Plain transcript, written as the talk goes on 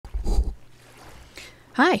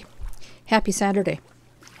Hi, happy Saturday.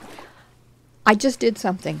 I just did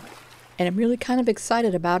something, and I'm really kind of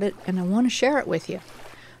excited about it, and I want to share it with you.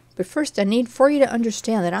 But first, I need for you to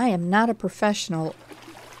understand that I am not a professional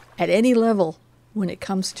at any level when it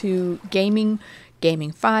comes to gaming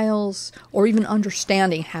files, or even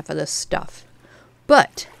understanding half of this stuff.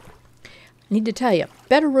 But I need to tell you,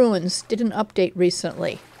 Better Ruins did an update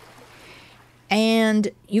recently, and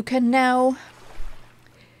you can now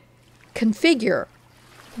configure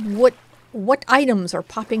what items are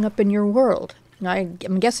popping up in your world. I'm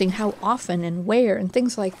guessing how often and where and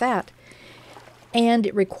things like that. And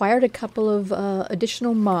it required a couple of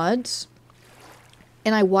additional mods.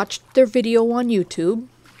 And I watched their video on YouTube.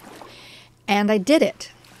 And I did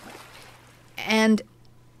it. And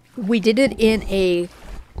we did it in a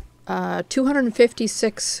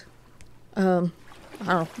 256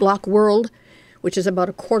 block world, which is about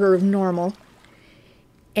a quarter of normal.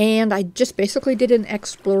 And I just basically did an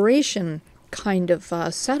exploration kind of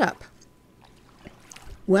setup.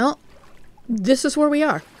 Well, this is where we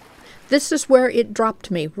are. This is where it dropped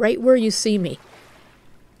me, right where you see me.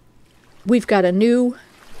 We've got a new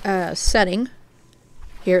setting.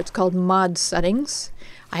 Here it's called Mod Settings.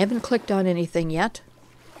 I haven't clicked on anything yet.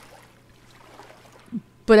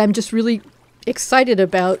 But I'm just really excited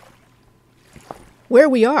about where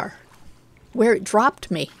we are. Where it dropped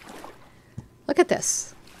me. Look at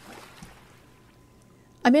this.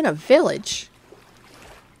 I'm in a village.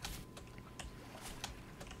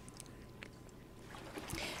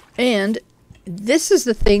 And this is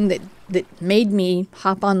the thing that made me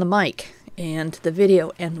hop on the mic and the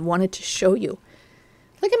video and wanted to show you.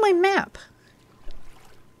 Look at my map.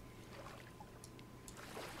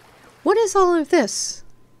 What is all of this?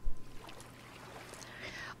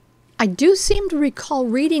 I do seem to recall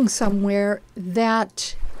reading somewhere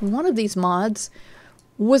that one of these mods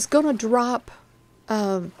was going to drop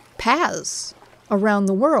paths around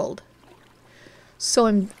the world. So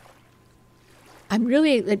I'm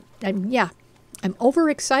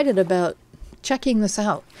overexcited about checking this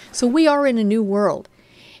out. So we are in a new world,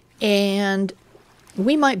 and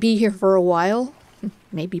we might be here for a while,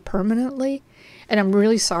 maybe permanently. And I'm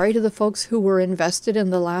really sorry to the folks who were invested in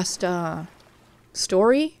the last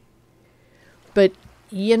story. But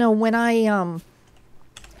you know, when I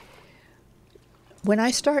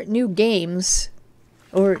start new games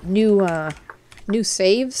or new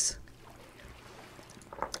saves,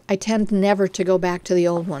 I tend never to go back to the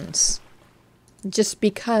old ones, just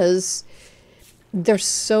because there's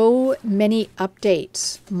so many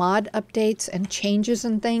updates, mod updates and changes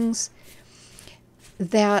and things,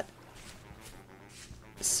 that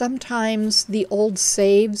sometimes the old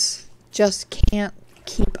saves just can't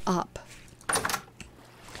keep up.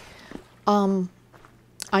 I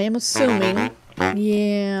am assuming,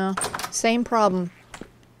 yeah, same problem.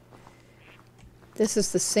 This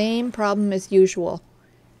is the same problem as usual.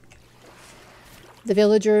 The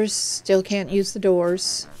villagers still can't use the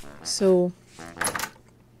doors, so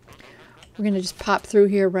we're going to just pop through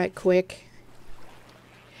here right quick.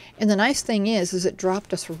 And the nice thing is it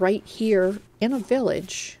dropped us right here in a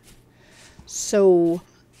village, so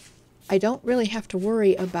I don't really have to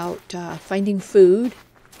worry about finding food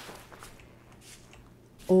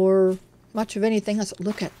or much of anything else.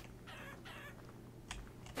 Look at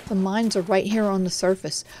the mines are right here on the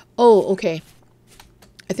surface. Oh, okay.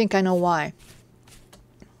 I think I know why.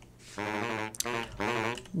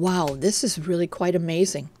 Wow, this is really quite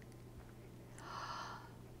amazing.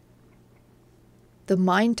 The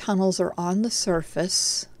mine tunnels are on the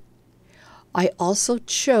surface. I also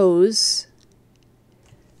chose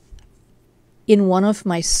in one of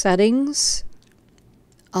my settings,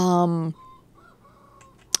 oh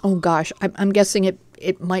gosh, I'm guessing it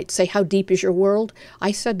might say how deep is your world.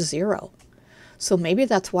 I said 0. So maybe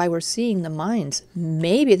that's why we're seeing the mines.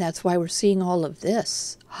 Maybe that's why we're seeing all of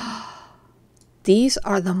this. These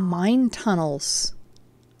are the mine tunnels.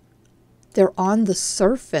 They're on the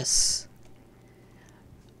surface.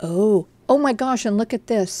 Oh my gosh, and look at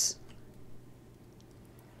this.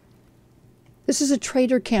 This is a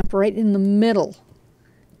trader camp right in the middle.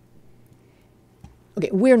 Okay,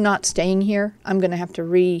 we're not staying here. I'm going to have to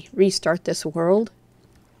restart this world.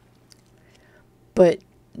 But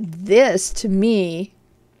this, to me,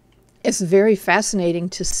 is very fascinating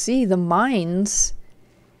to see the mines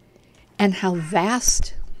and how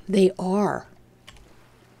vast they are.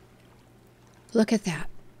 Look at that.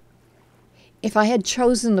 If I had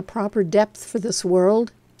chosen the proper depth for this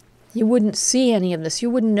world, you wouldn't see any of this.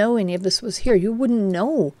 You wouldn't know any of this was here. You wouldn't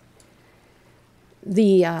know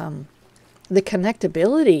the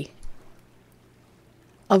connectability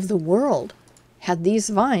of the world had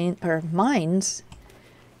these mines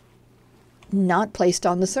not placed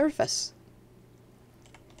on the surface.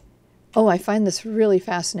 Oh, I find this really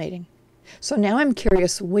fascinating. So now I'm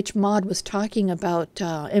curious which mod was talking about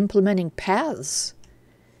implementing paths.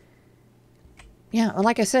 Yeah,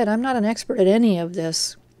 like I said, I'm not an expert at any of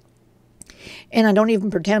this. And I don't even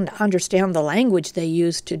pretend to understand the language they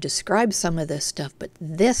use to describe some of this stuff. But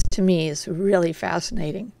this, to me, is really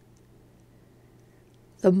fascinating.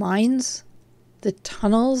 The mines, the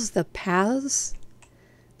tunnels, the paths,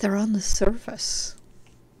 they're on the surface.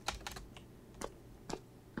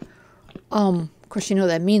 Of course, you know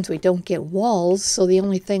that means we don't get walls, so the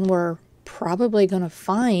only thing we're probably going to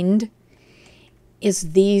find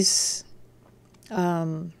is these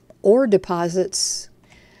ore deposits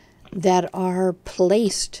that are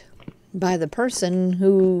placed by the person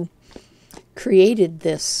who created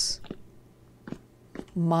this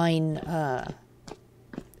mine.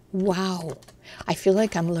 Wow. I feel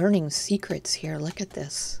like I'm learning secrets here. Look at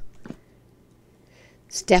this.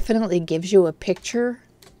 This definitely gives you a picture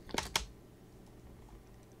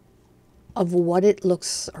of what it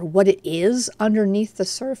looks, or what it is underneath the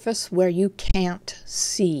surface where you can't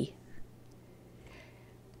see.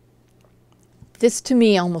 This to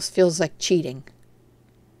me almost feels like cheating,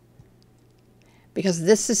 because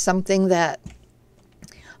this is something that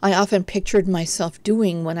I often pictured myself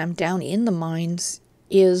doing when I'm down in the mines,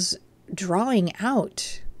 is drawing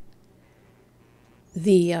out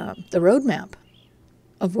the roadmap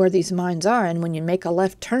of where these mines are. And when you make a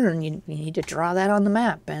left turn, you need to draw that on the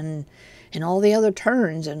map, and all the other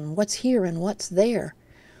turns, and what's here and what's there.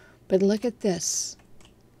 But look at this.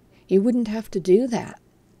 You wouldn't have to do that.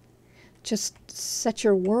 Just set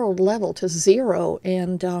your world level to 0,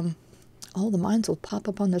 and all the mines will pop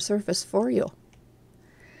up on the surface for you.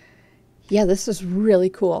 Yeah, this is really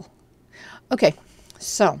cool. Okay,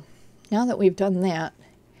 so now that we've done that,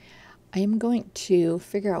 I am going to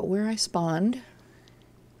figure out where I spawned.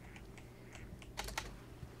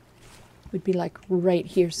 Would be like right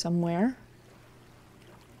here somewhere.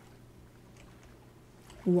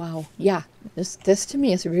 Wow, yeah, this to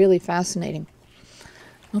me is really fascinating.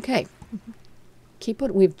 Okay, keep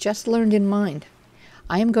what we've just learned in mind.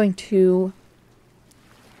 I am going to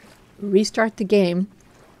restart the game,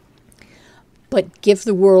 but give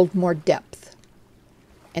the world more depth.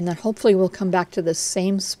 And then hopefully we'll come back to the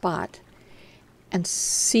same spot and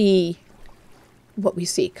see what we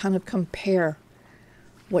see, kind of compare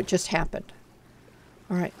what just happened.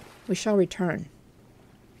 All right, we shall return.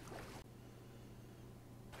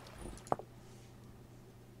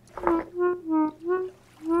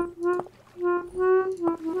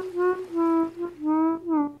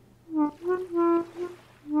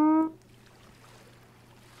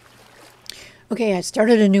 Okay, I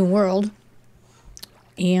started a new world,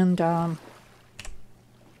 and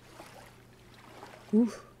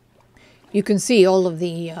you can see all of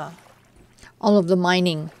the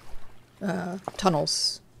mining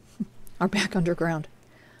tunnels are back underground.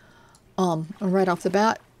 Right off the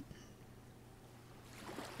bat,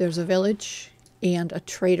 there's a village and a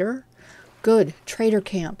trader. Good, trader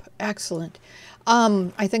camp, excellent.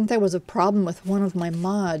 I think there was a problem with one of my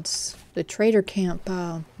mods, the trader camp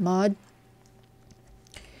mod.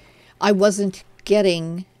 I wasn't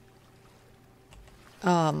getting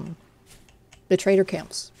the trader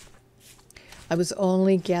camps. I was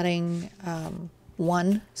only getting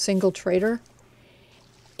one single trader,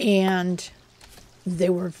 and they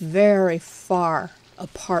were very far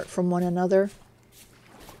apart from one another.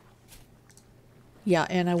 Yeah,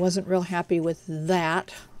 and I wasn't real happy with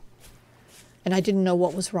that, and I didn't know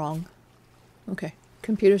what was wrong. Okay,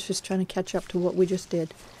 computer's just trying to catch up to what we just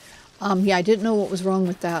did. Yeah, I didn't know what was wrong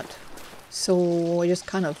with that, so I just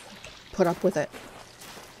kind of put up with it.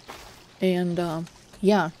 And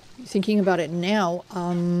yeah, thinking about it now,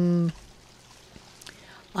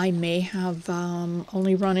 I may have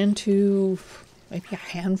only run into maybe a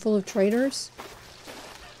handful of traders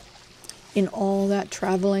in all that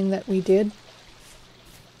traveling that we did.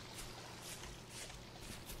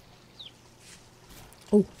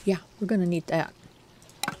 Oh, yeah, we're going to need that.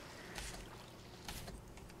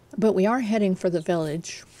 But we are heading for the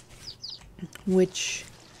village, which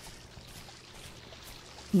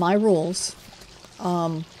my rules,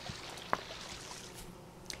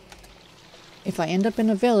 if I end up in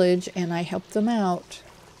a village and I help them out,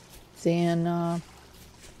 then I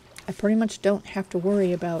pretty much don't have to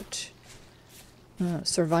worry about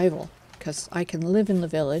survival, because I can live in the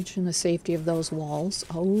village in the safety of those walls.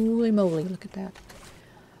 Holy moly, look at that.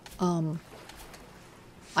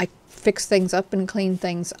 I fix things up and clean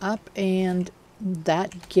things up, and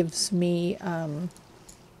that gives me,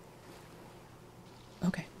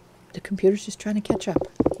 okay, the computer's just trying to catch up.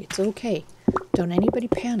 It's okay. Don't anybody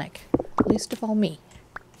panic. Least of all me.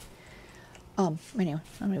 Anyway,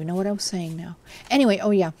 I don't even know what I was saying now. Anyway,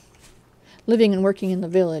 oh yeah. Living and working in the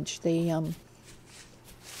village, they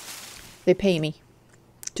pay me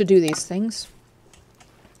to do these things.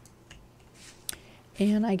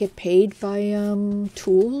 And I get paid by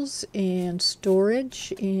tools and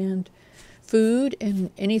storage and food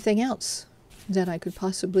and anything else that I could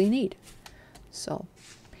possibly need. So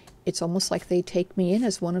it's almost like they take me in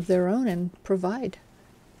as one of their own and provide.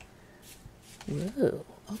 Whoa.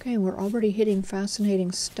 Okay, we're already hitting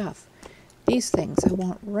fascinating stuff. These things I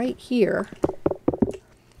want right here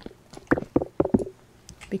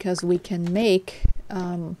because we can make...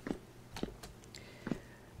 oh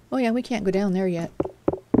yeah, we can't go down there yet.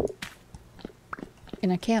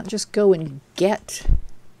 And I can't just go and get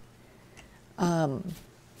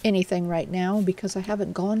anything right now because I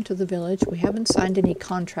haven't gone to the village. We haven't signed any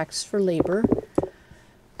contracts for labor.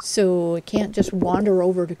 So I can't just wander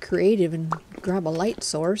over to Creative and grab a light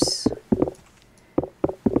source.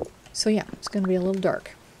 So yeah, it's going to be a little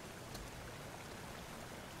dark.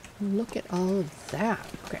 Look at all of that.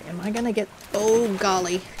 Okay, am I going to get... Oh,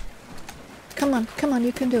 golly. Come on,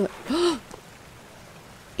 you can do it.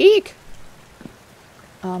 Eek!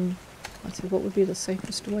 Let's see, what would be the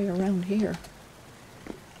safest way around here?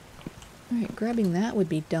 Alright, grabbing that would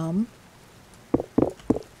be dumb.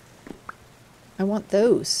 I want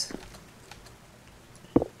those.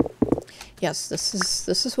 Yes,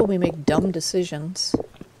 this is when we make dumb decisions.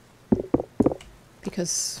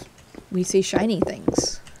 Because we see shiny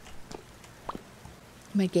things.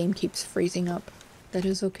 My game keeps freezing up. That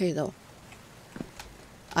is okay though.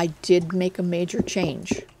 I did make a major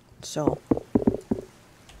change. So.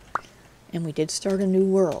 And we did start a new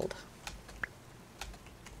world.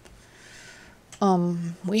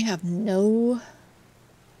 We have no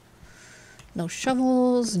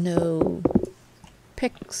shovels, no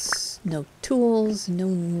picks, no tools, no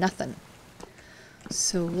nothing.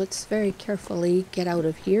 So let's very carefully get out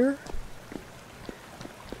of here.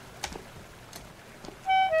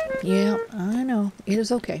 Yeah, I know. It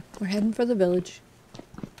is okay. We're heading for the village.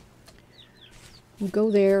 We'll go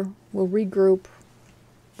there. We'll regroup.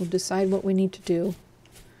 We'll decide what we need to do.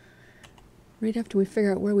 Right after we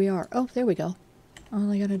figure out where we are. Oh, there we go. All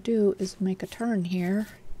I gotta do is make a turn here.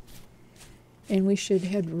 And we should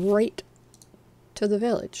head right to the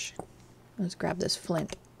village. Let's grab this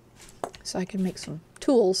flint so I can make some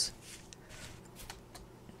tools.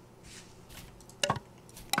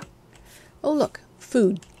 Oh, look.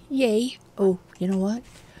 Food. Yay. Oh, you know what?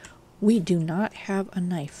 We do not have a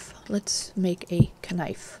knife. Let's make a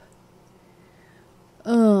knife.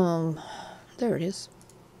 There it is.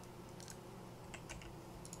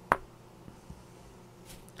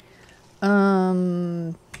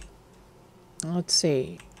 Let's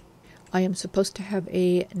see. I am supposed to have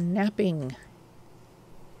a napping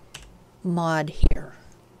mod here.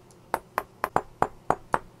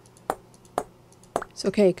 It's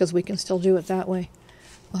okay, because we can still do it that way.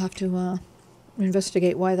 We'll have to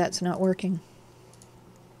investigate why that's not working.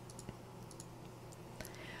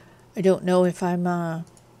 I don't know if I'm,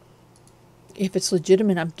 if it's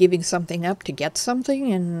legitimate I'm giving something up to get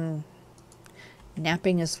something, and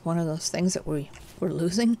napping is one of those things that we're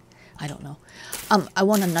losing. I don't know. I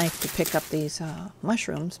want a knife to pick up these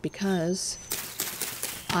mushrooms because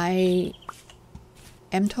I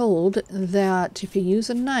am told that if you use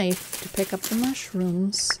a knife to pick up the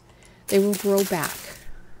mushrooms, they will grow back.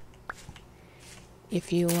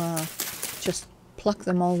 If you just pluck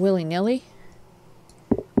them all willy-nilly,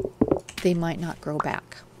 they might not grow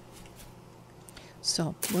back.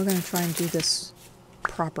 So we're going to try and do this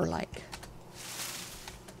proper-like.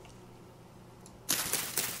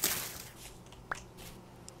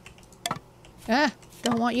 Ah,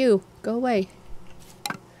 don't want you. Go away.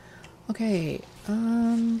 Okay,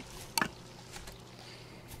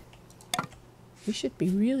 we should be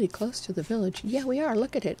really close to the village. Yeah, we are.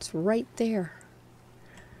 Look at it. It's right there.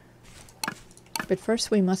 But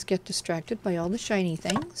first we must get distracted by all the shiny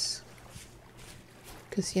things.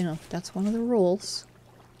 Because, you know, that's one of the rules.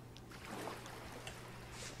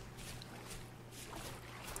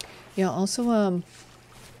 Yeah, also,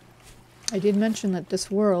 I did mention that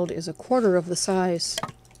this world is a quarter of the size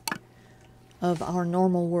of our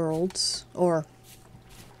normal worlds, or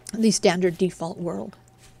the standard default world.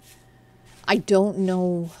 I don't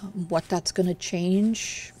know what that's going to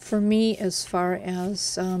change for me as far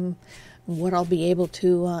as what I'll be able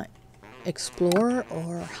to explore,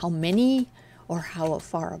 or how many, or how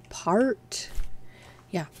far apart.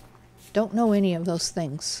 Yeah, don't know any of those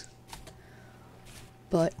things.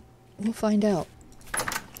 But we'll find out.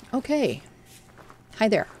 Okay. Hi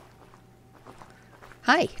there.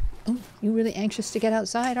 Hi. Oh, you really anxious to get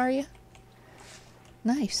outside, are you?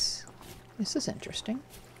 Nice. This is interesting.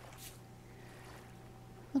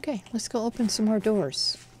 Okay, let's go open some more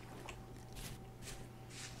doors.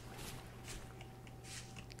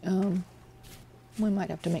 We might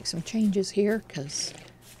have to make some changes here, because...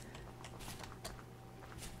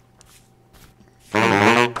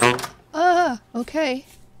 Ah, okay.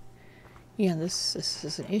 Yeah, this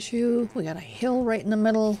is an issue. We got a hill right in the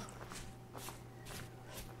middle.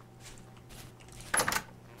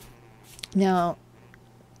 Now,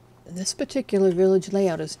 this particular village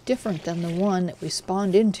layout is different than the one that we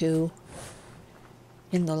spawned into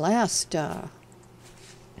in the last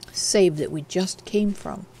save that we just came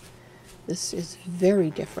from. This is very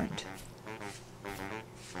different.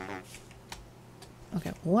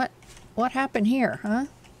 Okay, what happened here, huh?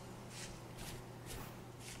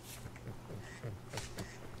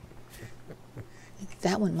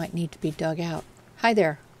 That one might need to be dug out. Hi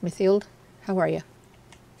there, Mithild. How are you?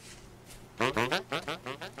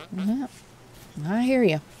 Yeah, I hear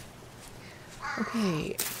you. Okay,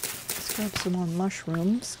 let's grab some more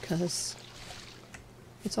mushrooms, because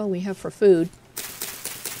it's all we have for food.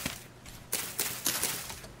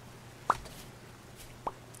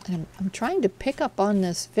 And I'm trying to pick up on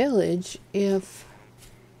this village if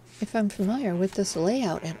I'm familiar with this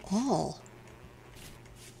layout at all.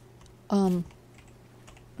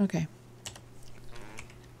 Okay.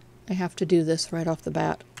 I have to do this right off the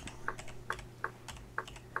bat.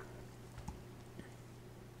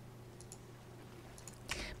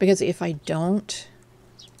 Because if I don't,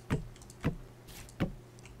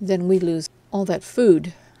 then we lose all that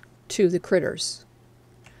food to the critters.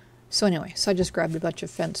 So anyway, so I just grabbed a bunch of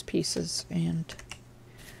fence pieces, and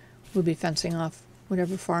we'll be fencing off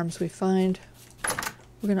whatever farms we find.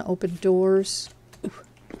 We're going to open doors. Ooh,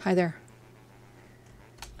 hi there.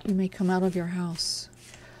 You may come out of your house.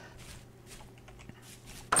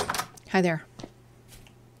 Hi there.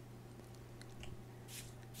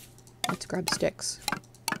 Let's grab sticks.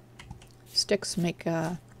 Sticks make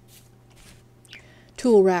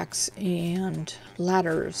tool racks and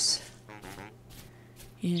ladders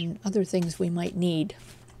and other things we might need.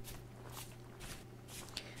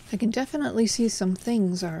 I can definitely see some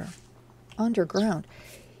things are underground.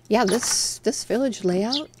 Yeah, this village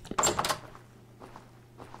layout,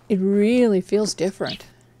 it really feels different.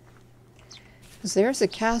 Because there's a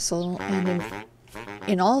castle, and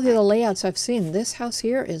in all the other layouts I've seen, this house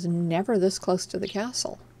here is never this close to the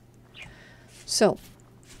castle. So,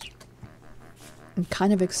 I'm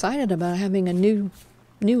kind of excited about having a new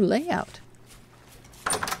layout.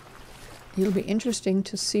 It'll be interesting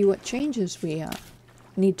to see what changes we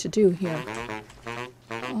need to do here.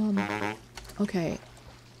 Okay.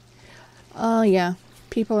 Yeah,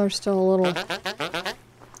 people are still a little...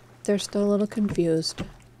 They're still a little confused.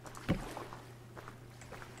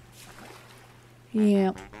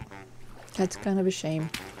 Yeah, that's kind of a shame.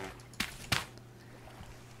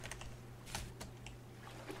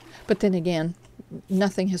 But then again,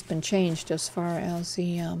 nothing has been changed as far as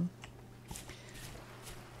the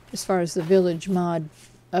village mod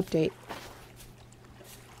update.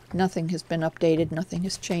 Nothing has been updated, nothing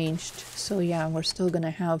has changed. So yeah, we're still going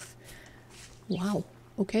to have... Wow,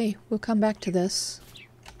 okay, we'll come back to this.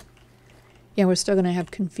 Yeah, we're still going to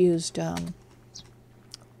have confused...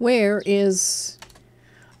 Where is...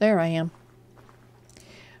 There I am.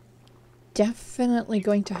 Definitely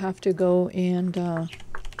going to have to go and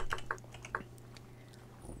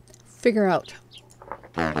figure out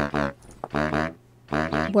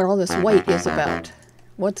what all this white is about.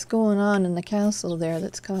 What's going on in the castle there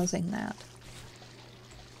that's causing that?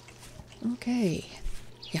 Okay.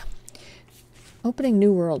 Yeah. Opening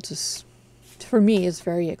new worlds is, for me, is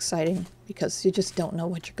very exciting because you just don't know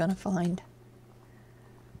what you're going to find.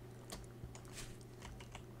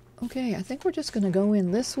 Okay, I think we're just going to go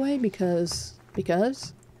in this way because...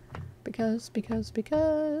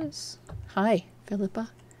 Hi, Philippa.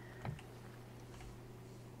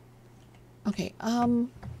 Okay,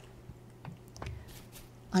 I'm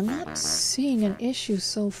not seeing an issue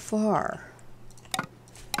so far.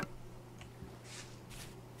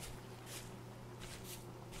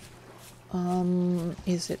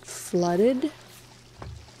 Is it flooded?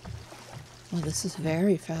 Well, this is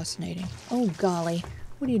very fascinating. Oh, golly.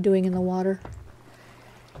 What are you doing in the water?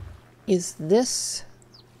 Is this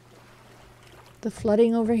the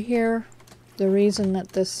flooding over here? The reason that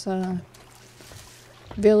this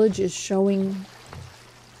village is showing...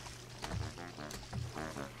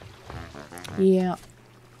 Yeah.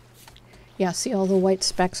 Yeah, see all the white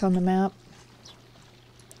specks on the map?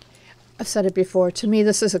 I've said it before. To me,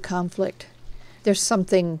 this is a conflict. There's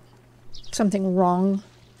something something wrong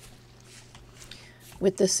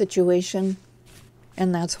with this situation,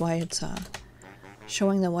 and that's why it's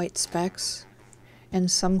showing the white specks. And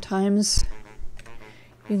sometimes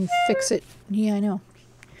you can fix it. Yeah, I know.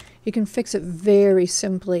 You can fix it very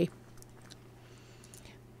simply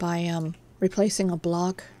by replacing a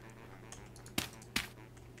block.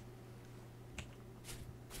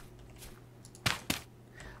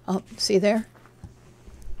 Oh, see there?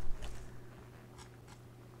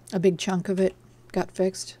 A big chunk of it got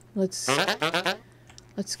fixed. Let's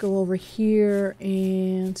go over here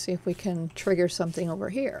and see if we can trigger something over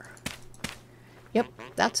here. Yep,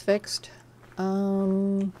 that's fixed.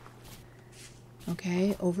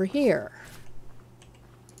 Okay, over here.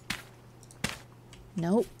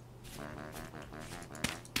 Nope.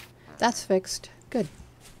 That's fixed. Good.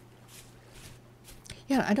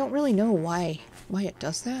 Yeah, I don't really know why it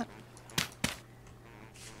does that.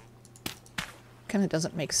 Kind of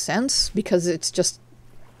doesn't make sense because it's just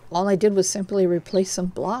all I did was simply replace some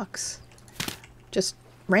blocks just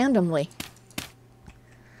randomly.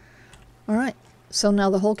 All right, so now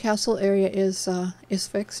the whole castle area is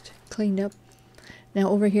fixed, cleaned up. Now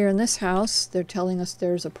over here in this house, they're telling us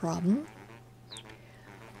there's a problem.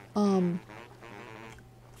 I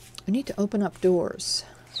need to open up doors.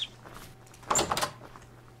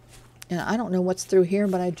 And I don't know what's through here,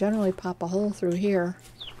 but I generally pop a hole through here.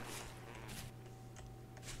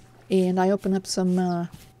 And I open up some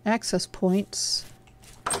access points.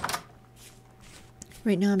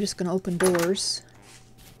 Right now I'm just going to open doors.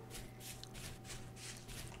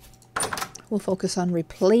 We'll focus on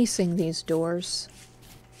replacing these doors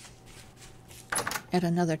at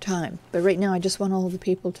another time. But right now I just want all the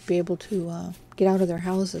people to be able to get out of their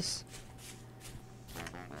houses.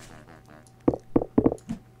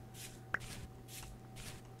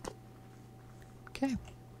 Okay.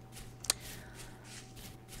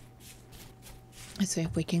 Let's see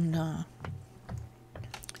if we can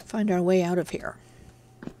find our way out of here.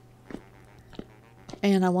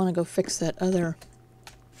 And I want to go fix that other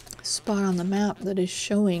spot on the map that is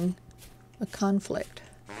showing a conflict.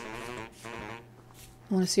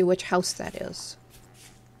 I want to see which house that is.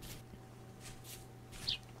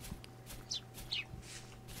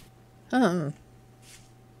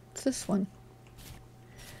 It's this one.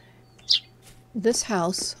 This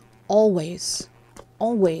house always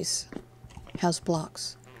has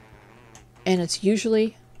blocks. And it's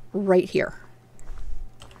usually right here.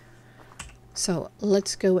 So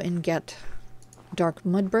let's go and get dark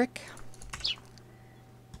mud brick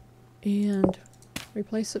and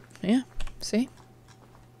replace it. Yeah, see?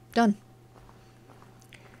 Done.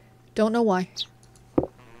 Don't know why.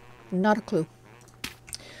 Not a clue.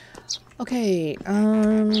 Okay,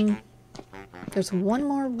 there's one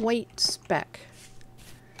more white speck.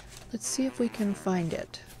 Let's see if we can find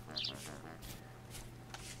it.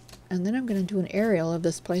 And then I'm going to do an aerial of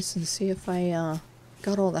this place and see if I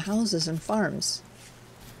got all the houses and farms.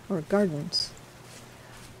 Or gardens.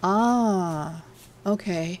 Ah,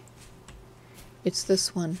 okay. It's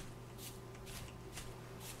this one.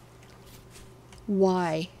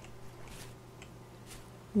 Why?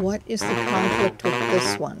 What is the conflict with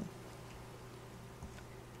this one?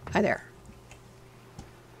 Hi there.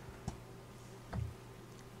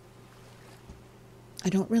 I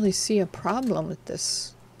don't really see a problem with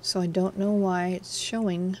this, so I don't know why it's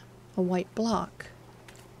showing a white block.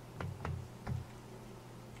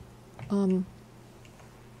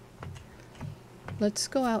 Let's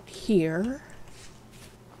go out here.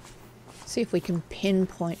 See if we can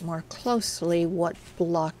pinpoint more closely what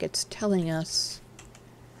block it's telling us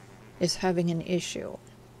is having an issue.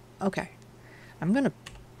 Okay. I'm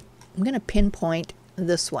gonna pinpoint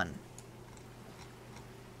this one.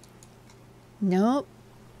 Nope.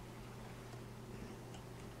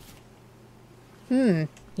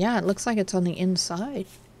 Yeah, it looks like it's on the inside.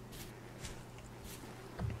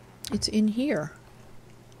 It's in here.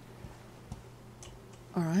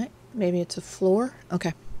 Alright, maybe it's a floor.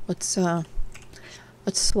 Okay, let's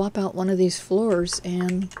swap out one of these floors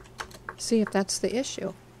and see if that's the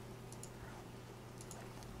issue.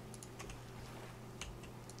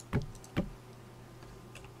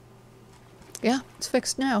 Yeah, it's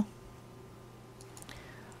fixed now.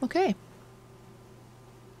 Okay.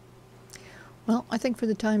 Well, I think for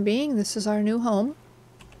the time being, this is our new home.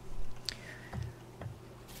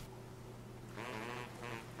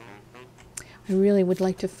 I really would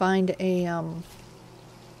like to find a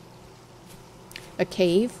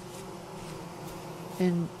cave.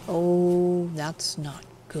 And, oh, that's not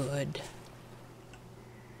good.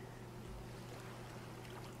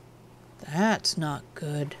 That's not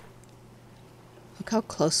good. Look how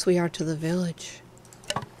close we are to the village.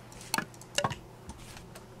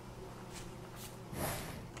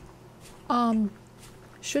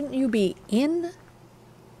 Shouldn't you be in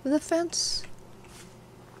the fence?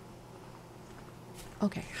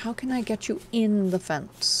 Okay, how can I get you in the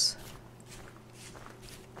fence?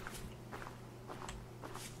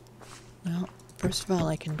 Well, first of all,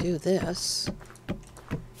 I can do this.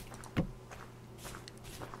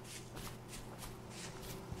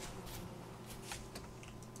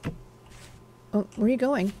 Oh, where are you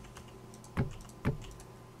going?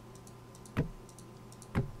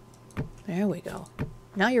 There we go.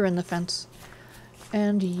 Now you're in the fence.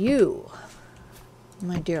 And you,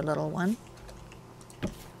 my dear little one.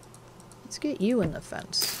 Let's get you in the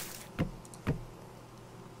fence.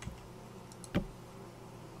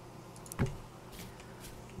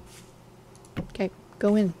 Okay,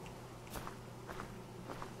 go in.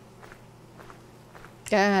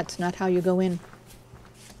 That's not how you go in.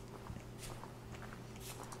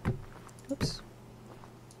 Oops.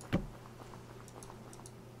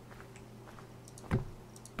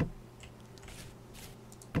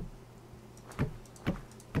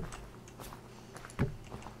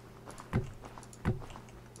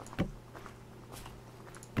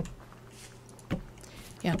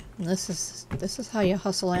 Yeah, this is how you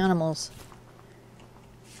hustle animals.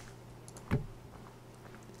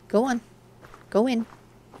 Go on. Go in.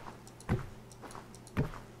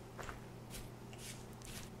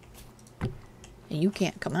 And you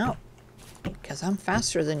can't come out because I'm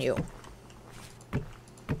faster than you.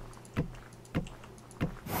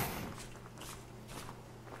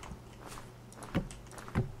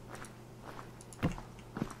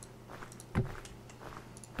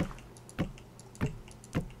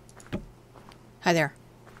 Hi there.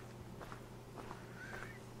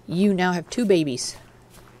 You now have 2 babies.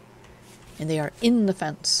 And they are in the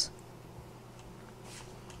fence.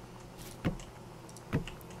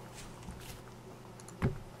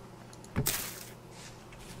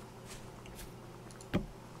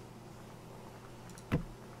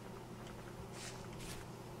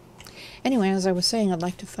 Anyway, as I was saying, I'd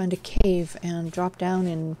like to find a cave and drop down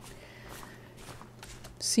and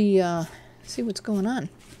see what's going on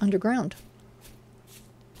underground.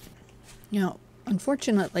 Now,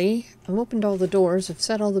 unfortunately, I've opened all the doors, I've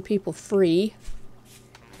set all the people free,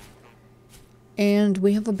 and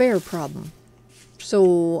we have a bear problem.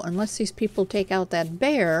 So, unless these people take out that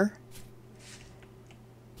bear,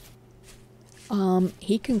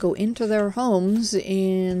 he can go into their homes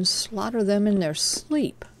and slaughter them in their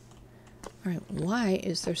sleep. Alright, why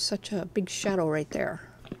is there such a big shadow right there?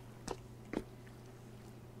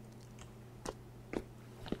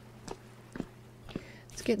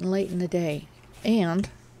 It's getting late in the day. And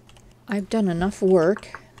I've done enough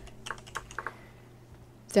work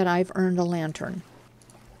that I've earned a lantern.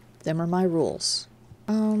 Them are my rules.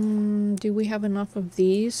 Do we have enough of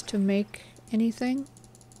these to make anything?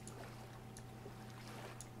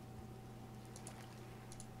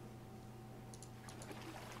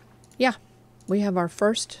 Yeah, we have our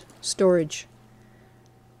first storage.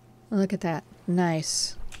 Look at that.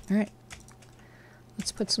 Nice. All right.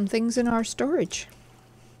 Let's put some things in our storage.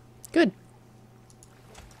 Good.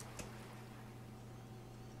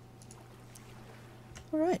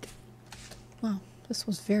 All right. Wow, this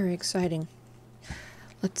was very exciting.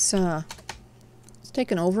 Let's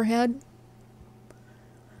take an overhead.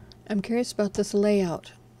 I'm curious about this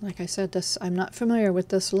layout. Like I said, I'm not familiar with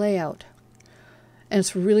this layout. And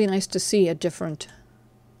it's really nice to see a different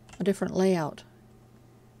layout.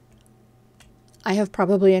 I have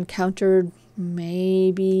probably encountered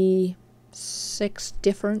maybe 6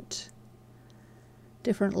 different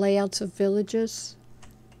layouts of villages.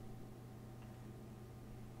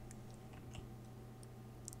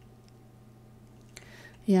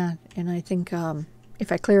 Yeah, and I think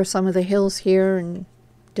if I clear some of the hills here and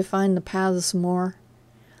define the paths more,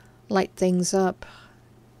 light things up.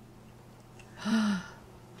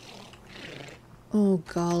 Oh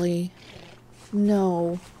golly.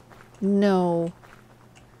 No. No.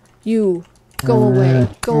 You. Go away.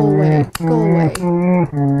 Go away. Go away.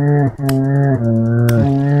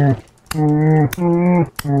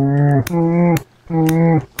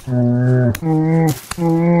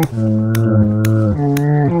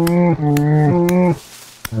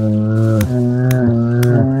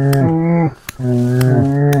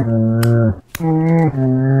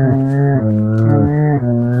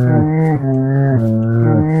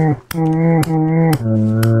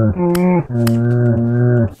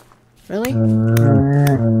 Really?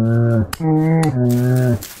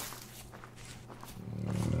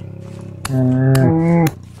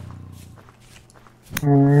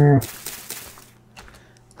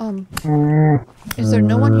 Is there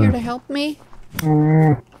no one here to help me?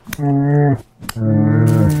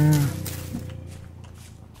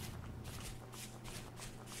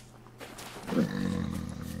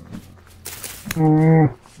 Ah.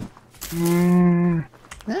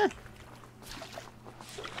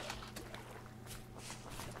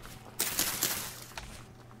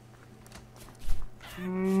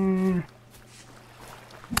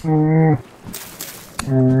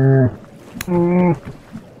 Oh,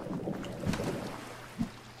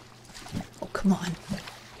 come on.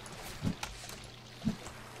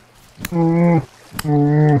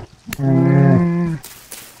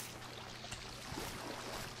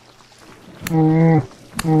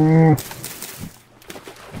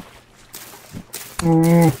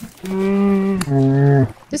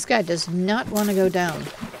 This guy does not want to go down.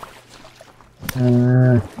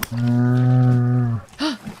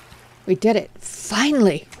 We did it.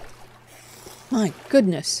 Finally. My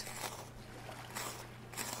goodness.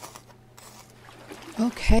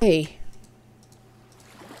 Okay.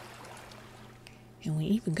 And we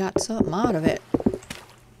even got something out of it.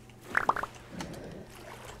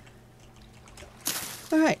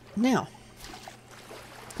 Alright, now.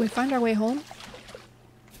 Can we find our way home?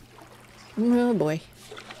 Oh boy.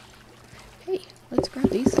 Hey, let's grab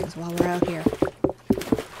these things while we're out here.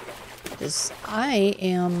 Because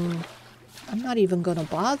I'm not even going to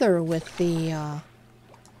bother with the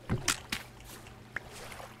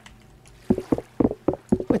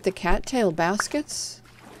cattail baskets.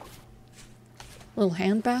 Little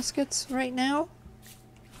hand baskets right now.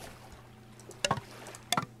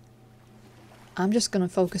 I'm just going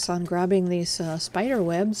to focus on grabbing these spider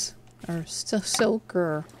webs, or silk,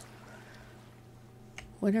 or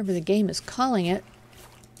whatever the game is calling it.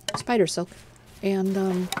 Spider silk.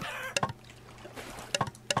 And,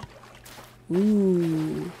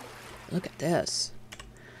 ooh, look at this.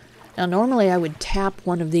 Now, normally I would tap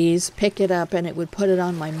one of these, pick it up, and it would put it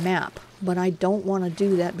on my map. But I don't want to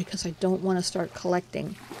do that because I don't want to start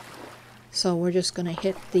collecting. So we're just going to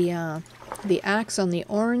hit the axe on the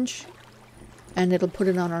orange, and it'll put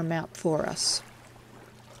it on our map for us.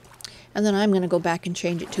 And then I'm going to go back and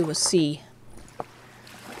change it to a C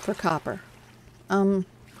for copper.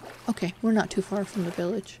 Okay, we're not too far from the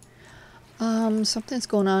village. Something's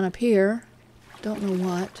going on up here. Don't know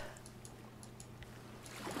what.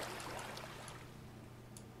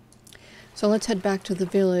 So let's head back to the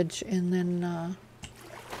village and then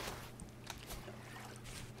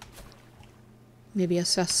maybe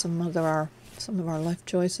assess some of our life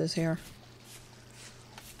choices here.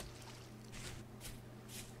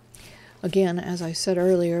 Again, as I said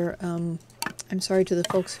earlier, I'm sorry to the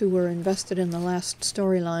folks who were invested in the last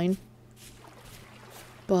storyline,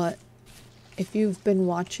 but if you've been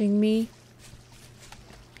watching me,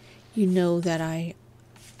 you know that I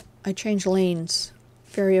change lanes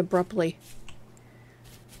very abruptly.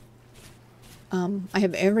 I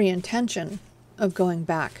have every intention of going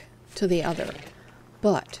back to the other,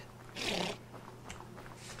 but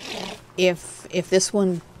if this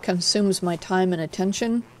one consumes my time and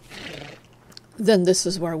attention, then this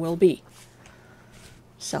is where we'll be.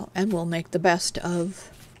 So, and we'll make the best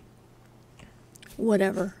of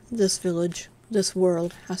whatever this village, this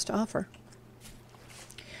world has to offer.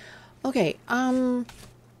 Okay, can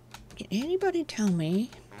anybody tell me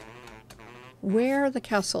where the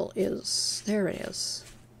castle is? There it is.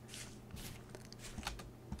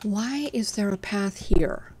 Why is there a path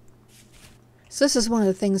here? So this is one of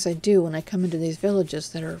the things I do when I come into these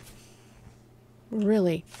villages that are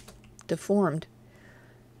really deformed,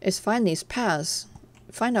 is find these paths,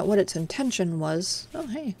 find out what its intention was. Oh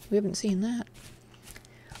hey, we haven't seen that.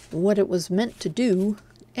 What it was meant to do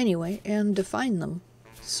anyway, and define them.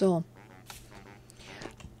 So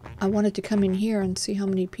I wanted to come in here and see how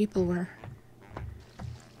many people were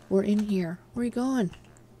in here. Where are you going?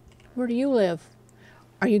 Where do you live?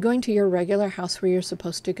 Are you going to your regular house where you're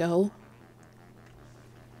supposed to go?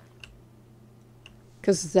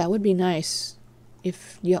 Because that would be nice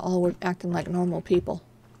if you all were acting like normal people.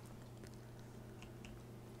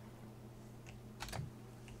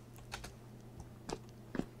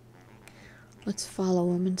 Let's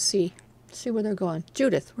follow them and see where they're going.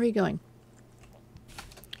 Judith, where are you going?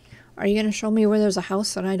 Are you going to show me where there's a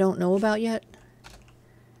house that I don't know about yet?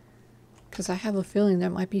 Because I have a feeling there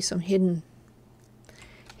might be some hidden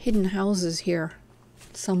houses here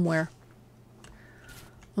somewhere.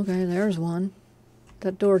 Okay, there's one.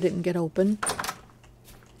 That door didn't get open.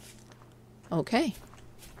 Okay.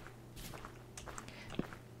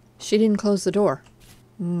 She didn't close the door.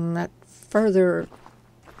 That further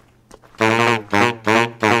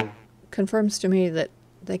confirms to me that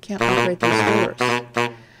they can't operate those doors.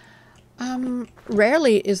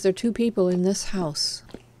 Rarely is there two people in this house.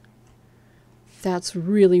 That's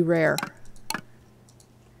really rare.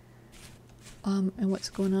 And what's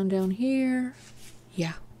going on down here?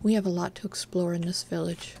 Yeah, We have a lot to explore in this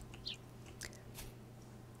village.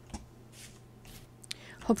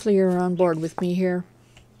 Hopefully you're on board with me here.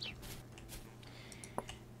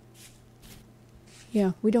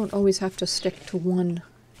 Yeah, we don't always have to stick to one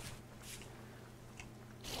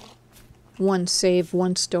save,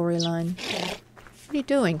 one storyline. What are you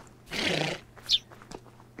doing?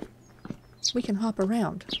 We can hop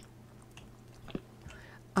around.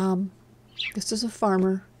 This is a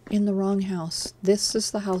farmer in the wrong house. This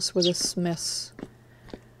is the house where the Smiths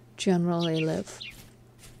generally live.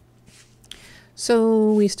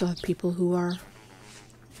 So we still have people who are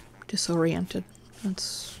disoriented.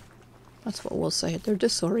 That's what we'll say. They're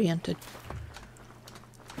disoriented.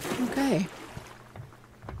 Okay.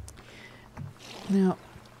 Now,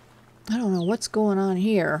 I don't know what's going on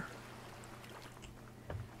here,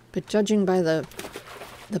 but judging by the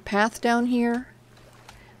path down here,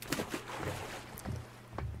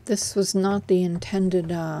 this was not the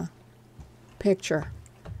intended picture.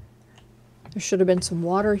 There should have been some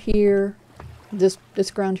water here. This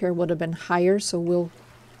ground here would have been higher, so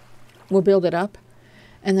we'll build it up,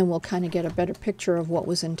 and then we'll kind of get a better picture of what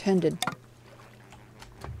was intended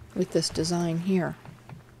with this design here.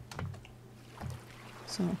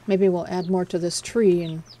 So maybe we'll add more to this tree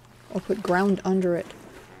and or put ground under it.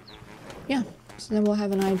 Yeah, so then we'll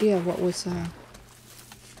have an idea of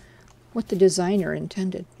what the designer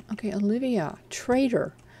intended. Okay, Olivia,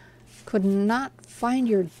 traitor, could not find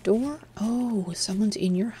your door? Oh, someone's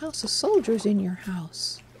in your house. A soldier's in your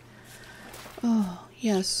house. Oh,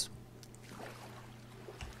 yes.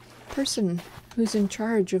 Person who's in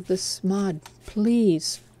charge of this mod,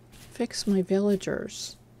 please fix my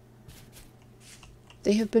villagers.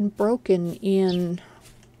 They have been broken in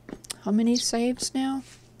how many saves now?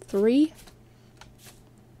 3?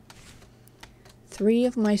 3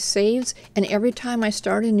 of my saves, and every time I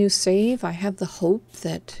start a new save, I have the hope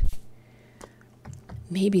that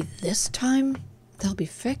maybe this time they'll be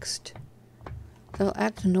fixed. They'll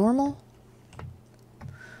act normal.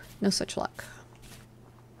 No such luck.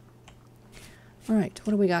 Alright,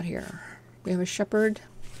 what do we got here? We have a shepherd,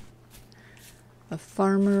 a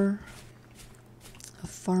farmer,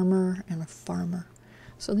 and a farmer.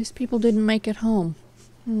 So these people didn't make it home.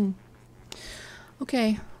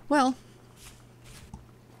 Okay, well,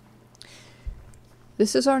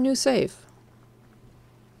 this is our new save.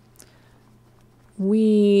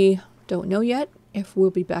 We don't know yet if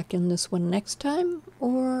we'll be back in this one next time,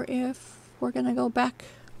 or if we're gonna go back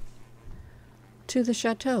to the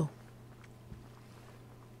chateau.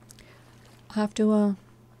 I'll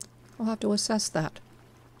have to assess that.